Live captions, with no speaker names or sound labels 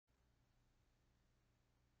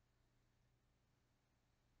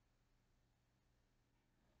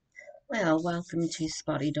Well, welcome to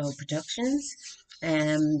Spotty Dog Productions.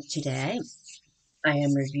 Today I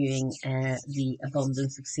am reviewing the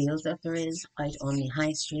abundance of sales that there is out on the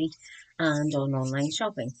high street and on online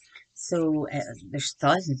shopping. There's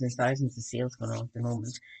thousands and thousands of sales going on at the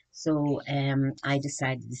moment. I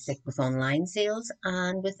decided to stick with online sales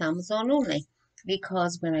and with Amazon only.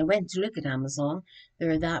 Because when I went to look at Amazon,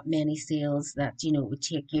 there are that many sales that it would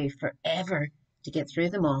take you forever to get through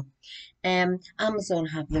them all. Amazon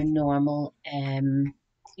have their normal,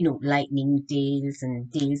 lightning deals and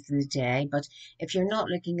deals of the day. But if you're not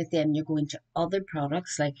looking at them, you're going to other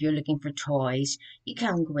products, like you're looking for toys. You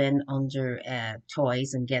can go in under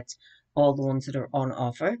toys and get all the ones that are on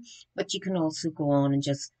offer. But you can also go on and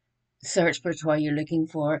just search for a toy you're looking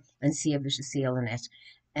for and see if there's a sale in it.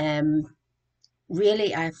 Um,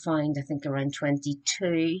 Really, I find, I think, around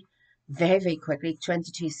 22, very, very quickly,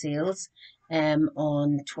 22 sales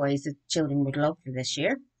on toys that children would love for this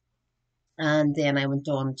year. And then I went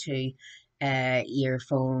on to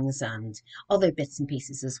earphones and other bits and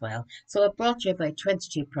pieces as well. So I brought you about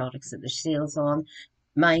 22 products that there's sales on.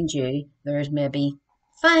 Mind you, there's maybe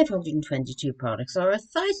 522 products or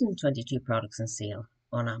 1,022 products on sale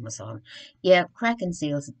on Amazon. Yeah, cracking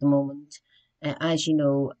sales at the moment. As you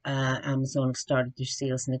know, Amazon have started their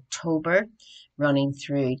sales in October, running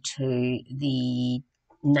through to the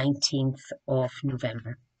 19th of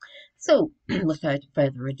November. So, without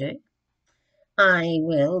further ado, I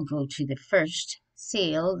will go to the first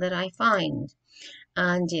sale that I find,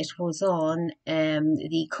 and it was on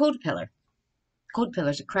the Code Pillar. Code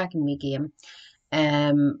Pillar is a cracking wee game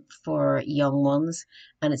for young ones,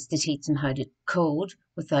 and it's to teach them how to code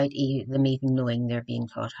without them even knowing they're being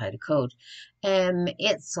taught how to code.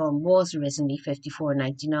 It's on was originally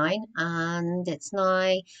 £54.99, and it's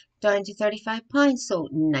now down to £35, so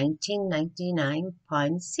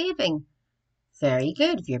 £19.99 saving. Very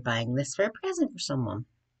good if you're buying this for a present for someone.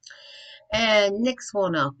 And next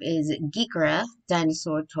one up is Geekera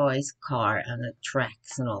Dinosaur Toys Car, and it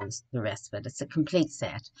tracks and all the rest of it. It's a complete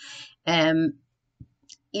set. Um,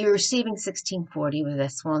 you're receiving 1640 with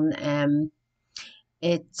this one.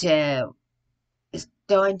 It is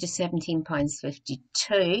down to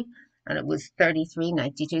 £17.52, and it was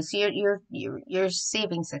 33.92. So you're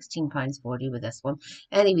saving £16.40 with this one.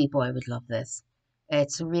 Any wee boy would love this.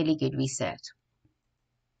 It's a really good reset.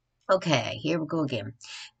 Okay, here we go again.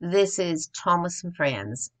 This is Thomas and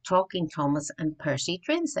Friends, Talking Thomas and Percy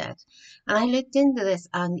train set. And I looked into this,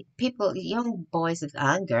 and people, young boys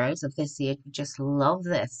and girls of this age would just love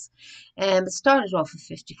this. It started off at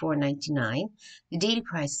 54.99. The deal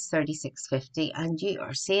price is 36.50, and you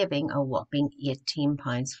are saving a whopping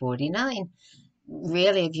 £18.49.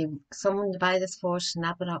 Really, if you someone to buy this for,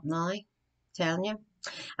 snap it up now, telling you.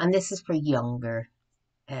 And this is for younger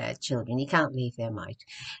children. You can't leave them out.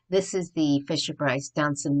 This is the Fisher Price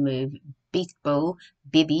Dance and Move Beat Bow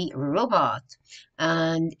Baby Robot,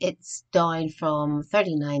 and it's down from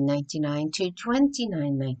 39.99 to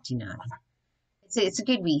 29.99. It's a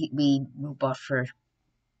good wee robot for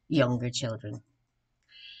younger children.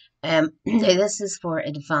 This is for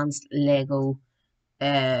advanced Lego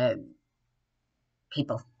uh,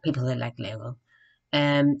 people that like Lego.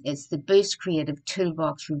 It's the Boost Creative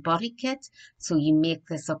Toolbox Robotic Kit. So you make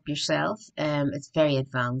this up yourself. It's very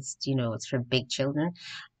advanced, it's for big children.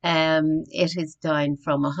 It is down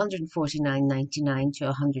from 149.99 to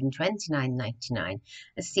 129.99,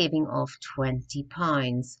 a saving of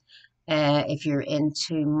 £20. If you're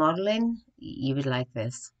into modeling, you would like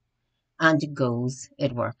this. And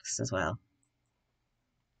it works as well.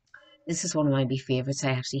 This is one of my favorites.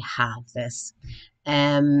 I actually have this.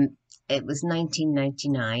 Um, it was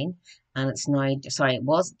 19.99, and it's now, sorry, it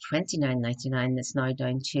was 29.99. It's now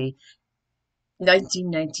down to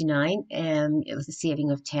 19.99. It was a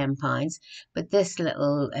saving of £10. But this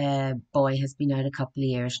little boy has been out a couple of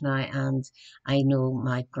years now, and I know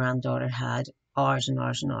my granddaughter had hours and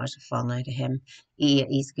hours and hours of fun out of him.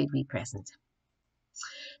 He's a good wee present.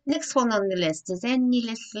 Next one on the list is Any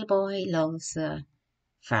Little Boy Loves a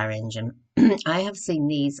Fire Engine. I have seen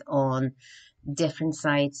these on different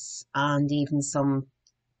sites and even some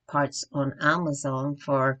parts on Amazon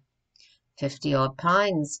for 50 odd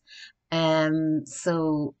pounds.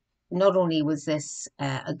 So not only was this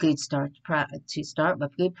a good to start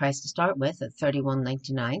with, good price to start with at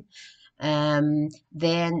 31.99,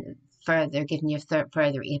 then they're giving you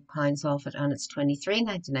further £8 off it, and it's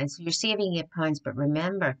 23.99. So you're saving £8. But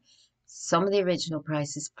remember, some of the original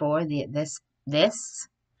prices for this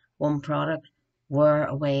one product were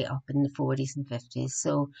away up in the 40s and 50s.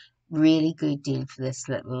 So really good deal for this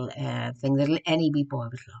little thing that any wee boy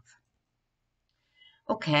would love.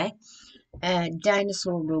 Okay,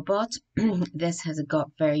 Dinosaur Robot. This has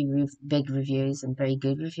got very big reviews and very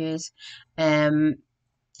good reviews. Um,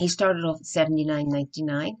 he started off at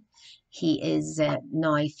 79.99. He is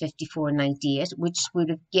now 54.98, which would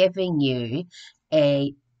have given you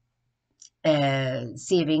a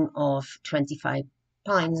saving of £25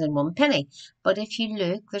 and 1 penny. But if you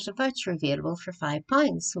look, there's a voucher available for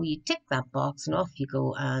 £5. So you tick that box and off you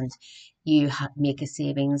go, and you make a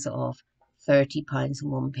savings of £30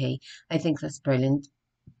 and 1p. I think that's brilliant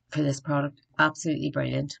for this product. Absolutely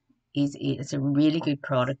brilliant. It's a really good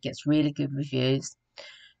product, gets really good reviews.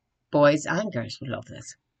 Boys and girls would love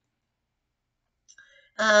this.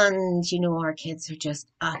 And you know, our kids are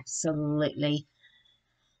just absolutely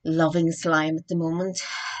loving slime at the moment.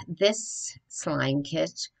 This slime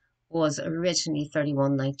kit was originally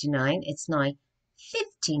 £31.99. It's now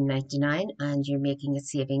 £15.99, and you're making a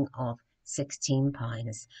saving of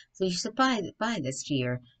 £16. So you should buy this for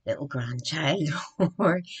your little grandchild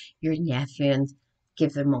or your nephew and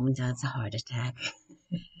give their mum and dads a heart attack.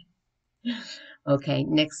 Okay,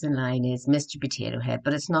 next in line is Mr. Potato Head,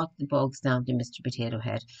 but it's not the bog standard Mr. Potato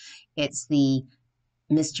Head. It's the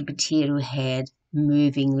Mr. Potato Head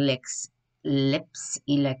Moving Lips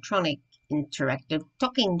Electronic Interactive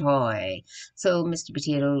Talking Toy. So Mr.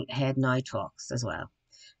 Potato Head now talks as well.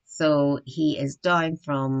 So he is down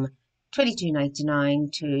from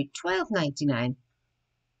 £22.99 to £12.99.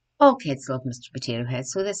 All kids love Mr. Potato Head,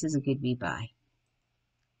 so this is a good wee buy.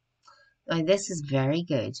 Now this is very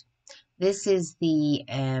good. This is the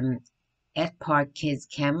EtPark Kids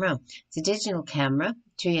camera. It's a digital camera,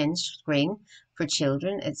 2-inch screen for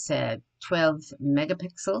children. It's a 12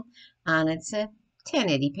 megapixel and it's a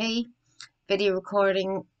 1080p video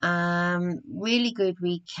recording. Really good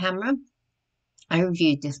wee camera. I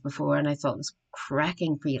reviewed this before and I thought it was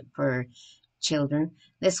cracking for children.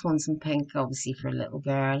 This one's in pink, obviously for a little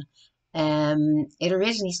girl. It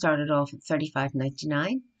originally started off at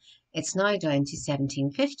 £35.99. It's now down to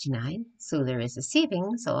 £17.59, so there is a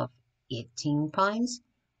savings of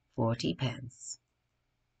 £18.40.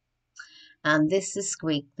 And this is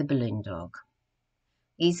Squeak the Balloon Dog.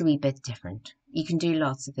 He's a wee bit different. You can do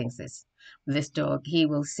lots of things with this dog. He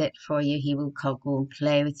will sit for you, he will go and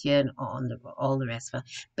play with you and all the rest of it.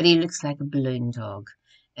 But he looks like a balloon dog.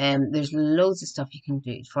 There's loads of stuff you can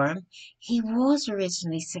do for him. He was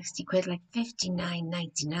originally 60 quid, like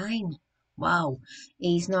 59.99. Wow,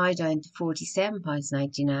 he's now down to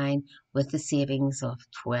 £47.99 with the savings of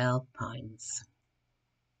 £12.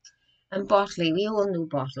 And Botley, we all know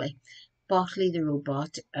Botley. Botley the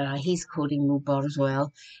robot, he's coding robot as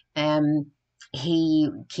well. He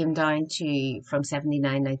came down to from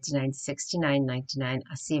 £79.99 to £69.99,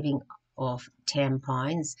 a saving of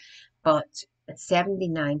 £10. But at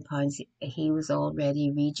 £79, he was already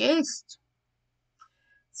reduced.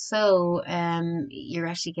 So you're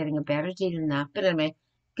actually getting a better deal than that. But anyway,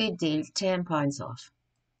 good deal, £10 off.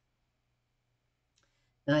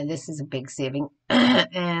 Now this is a big saving.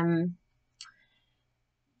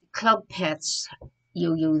 Club Pets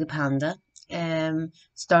Yo-Yo the Panda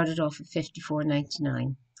started off at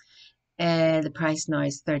 £54.99. The price now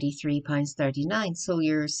is £33.39, so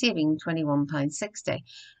you're saving £21.60.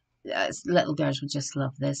 Little girls would just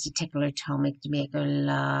love this. You tickle her tummy to make her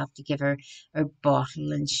laugh, to give her her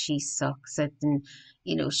bottle, and she sucks it, and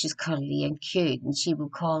you know she's cuddly and cute, and she will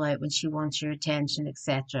call out when she wants your attention,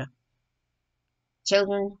 etc.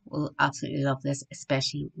 Children will absolutely love this,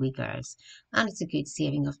 especially we girls, and it's a good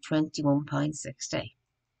saving of £21.60. Very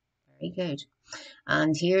good.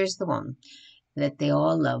 And here's the one that they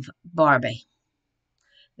all love, Barbie.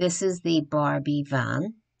 This is the Barbie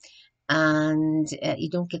van. And you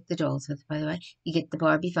don't get the dolls with it, by the way. You get the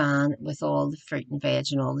Barbie van with all the fruit and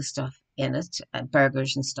veg and all the stuff in it,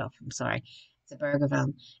 burgers and stuff. I'm sorry, it's a burger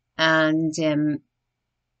van, and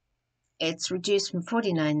it's reduced from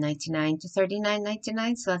 £49.99 to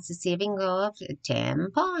 £39.99, so that's a saving of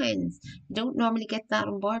 £10. You don't normally get that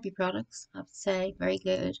on Barbie products, I have to say. Very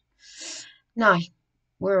good. Now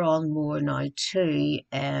we're on more now to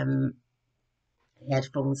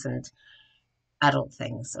headphones and adult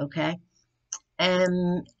things, okay?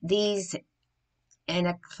 These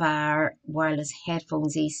Enikvar wireless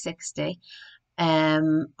headphones E60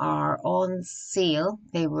 are on sale.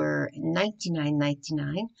 They were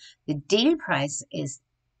 $99.99. The deal price is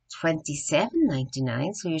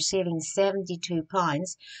 £27.99, so you're saving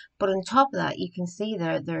 £72. But on top of that, you can see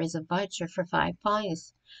there is a voucher for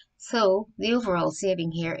 £5. So the overall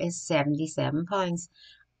saving here is £77.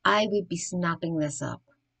 I would be snapping this up.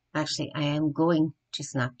 Actually, I am going to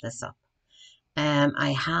snap this up.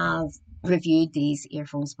 I have reviewed these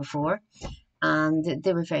earphones before, and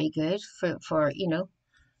they were very good for you know,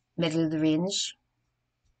 middle of the range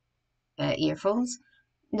earphones.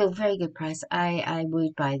 No, very good price. I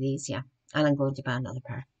would buy these, yeah. And I'm going to buy another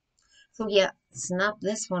pair. So yeah, snap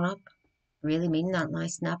this one up. Really mean that now.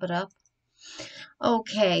 Snap it up.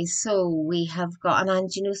 Okay, so we have got,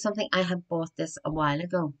 and you know something? I have bought this a while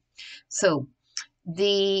ago. So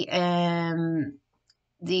the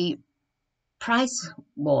price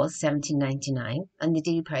was £17.99 and the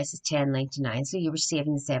deal price is £10.99, so you were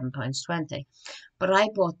saving £7.20. But I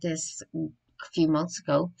bought this a few months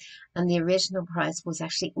ago and the original price was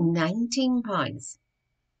actually £19.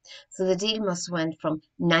 So the deal must have went from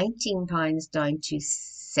 £19 down to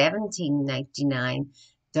 £17.99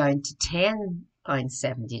 down to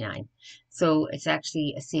 £10.79. So it's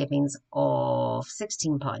actually a savings of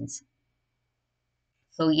 £16.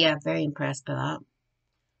 So yeah, very impressed by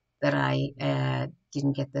that I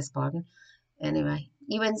didn't get this bargain. Anyway,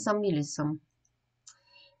 you win some, you lose some.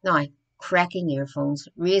 Now, cracking earphones,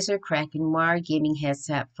 Razer cracking wire gaming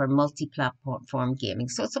headset for multi-platform gaming.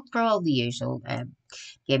 So it's up for all the usual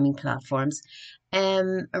gaming platforms.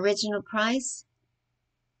 Original price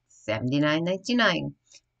 $79.99.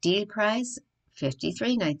 Deal price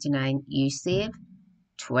 $53.99. You save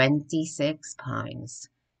 £26.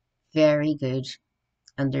 Very good.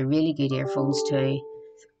 And they're really good earphones too.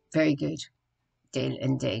 Very good deal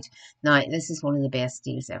indeed. Now, this is one of the best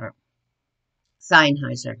deals ever.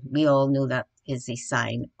 Sennheiser. We all know that is a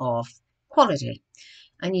sign of quality.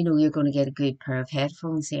 And you know you're going to get a good pair of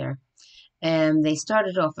headphones here. They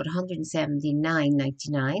started off at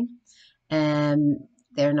 $179.99.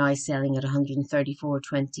 They're now selling at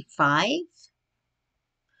 $134.25.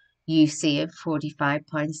 You save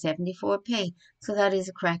 £45.74. So that is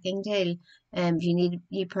a cracking deal. If you need a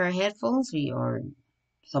new pair of headphones or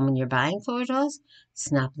someone you're buying for does,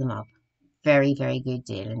 snap them up. Very, very good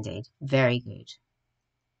deal indeed. Very good.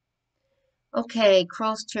 Okay,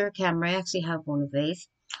 cross tour camera. I actually have one of these.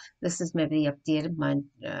 This is maybe the updated one.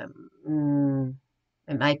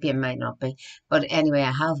 It might be, it might not be. But anyway,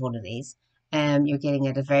 I have one of these. You're getting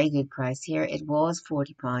at a very good price here. It was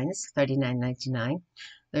 £40, £39.99.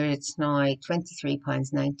 It's now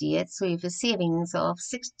 £23.98. So you have a savings of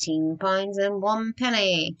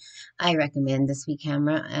 £16.01. I recommend this wee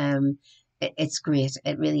camera. It's great.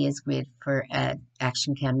 It really is great for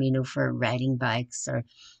action cam, you know, for riding bikes or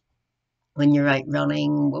when you're out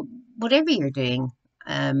running, whatever you're doing.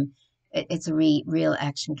 It's a real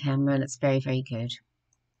action camera and it's very, very good.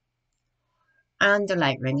 And the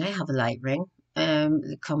light ring. I have a light ring.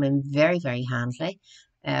 They come in very, very handy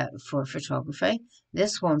for photography.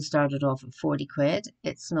 This one started off at 40 quid.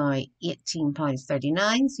 It's now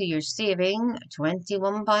 £18.39. So you're saving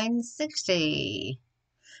 £21.60.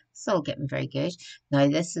 So getting very good. Now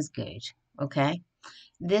this is good, okay?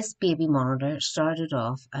 This baby monitor started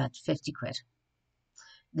off at 50 quid.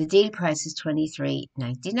 The deal price is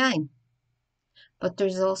 £23.99. But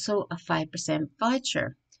there's also a 5%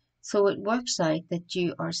 voucher. So it works out that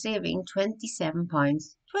you are saving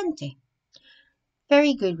 £27.20.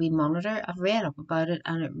 Very good wee monitor. I've read up about it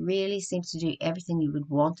and it really seems to do everything you would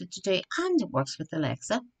want it to do, and it works with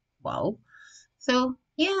Alexa. Wow. So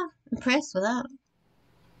yeah, impressed with that.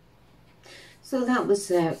 So that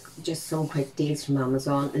was just some quick deals from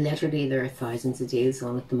Amazon. Literally there are thousands of deals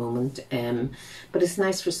on at the moment, but it's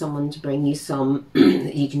nice for someone to bring you some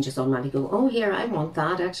you can just automatically go, oh here, I want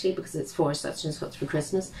that actually because it's for such and such for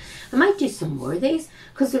Christmas. I might do some more of these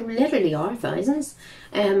because there literally are thousands.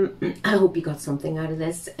 I hope you got something out of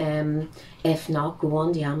this. If not, go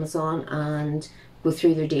on to Amazon and go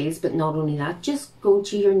through their deals. But not only that, just go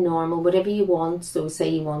to your normal, whatever you want. So say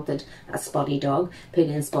you wanted a spotty dog, put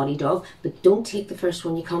in spotty dog, but don't take the first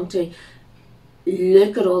one you come to.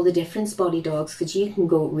 Look at all the different spotty dogs, because you can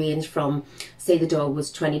go range from, say the dog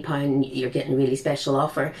was £20, you're getting a really special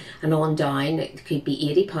offer, and on down it could be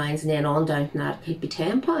 £80, and then on down from that it could be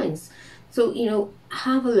 £10. So, you know,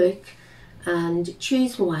 have a look and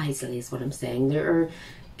choose wisely is what I'm saying. There are,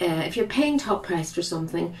 if you're paying top price for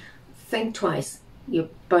something, think twice. You're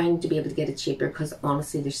bound to be able to get it cheaper because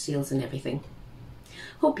honestly there's sales and everything.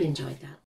 Hope you enjoyed that.